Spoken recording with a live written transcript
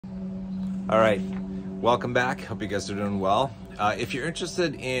All right, welcome back. Hope you guys are doing well. If you're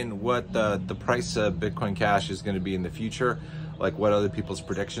interested in what the price of Bitcoin Cash is going to be in the future, like what other people's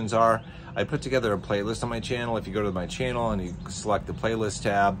predictions are, I put together a playlist on my channel. If you go to my channel and you select the playlist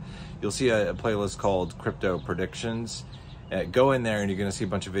tab, you'll see a playlist called Crypto Predictions. Go in there and you're going to see a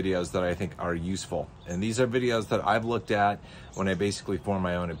bunch of videos that I think are useful. And these are videos that I've looked at when I basically form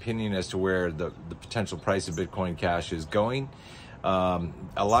my own opinion as to where the potential price of Bitcoin Cash is going.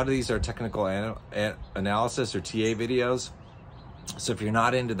 A lot of these are technical analysis or TA videos. So if you're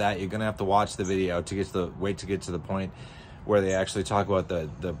not into that, you're going to have to watch the video to get to the point where they actually talk about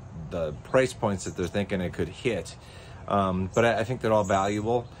the price points that they're thinking it could hit. But I think they're all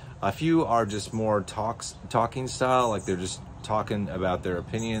valuable. A few are just more talking style, like they're just talking about their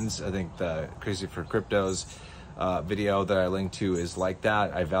opinions. I think the Crazy for Crypto's video that I linked to is like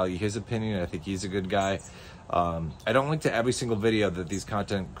that. I value his opinion. I think he's a good guy. I don't link to every single video that these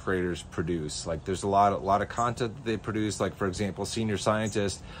content creators produce. Like there's a lot of content that they produce. Like for example, Senior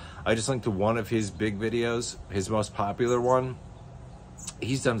Scientist, I just linked to one of his big videos, his most popular one.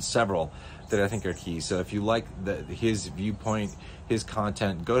 He's done several that I think are key. So if you like his viewpoint, his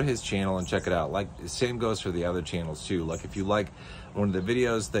content, go to his channel and check it out. Like the same goes for the other channels too. Like if you like one of the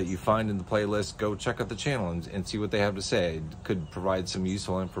videos that you find in the playlist, go check out the channel and see what they have to say. It could provide some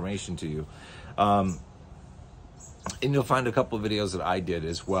useful information to you. And you'll find a couple of videos that I did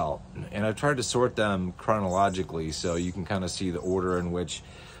as well. And I've tried to sort them chronologically so you can kind of see the order in which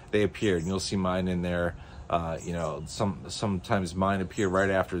they appeared. And you'll see mine in there. You know, sometimes mine appear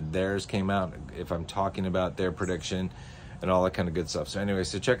right after theirs came out if I'm talking about their prediction and all that kind of good stuff. So anyway,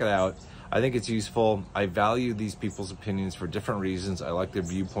 so check it out. I think it's useful. I value these people's opinions for different reasons. I like their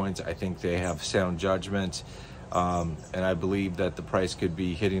viewpoints. I think they have sound judgment. And I believe that the price could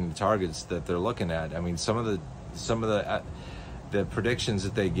be hitting the targets that they're looking at. I mean, some of the predictions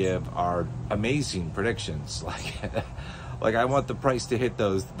that they give are amazing predictions. Like I want the price to hit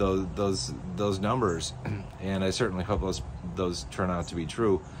those numbers, and I certainly hope those turn out to be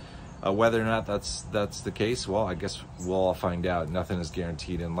true. Whether or not that's the case, well, I guess we'll all find out. Nothing is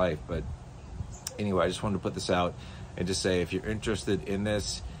guaranteed in life. But anyway, I just wanted to put this out and just say, if you're interested in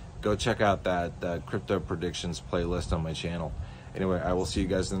this, go check out that Crypto Predictions playlist on my channel. Anyway, I will see you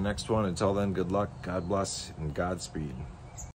guys in the next one. Until then, good luck, God bless, and Godspeed.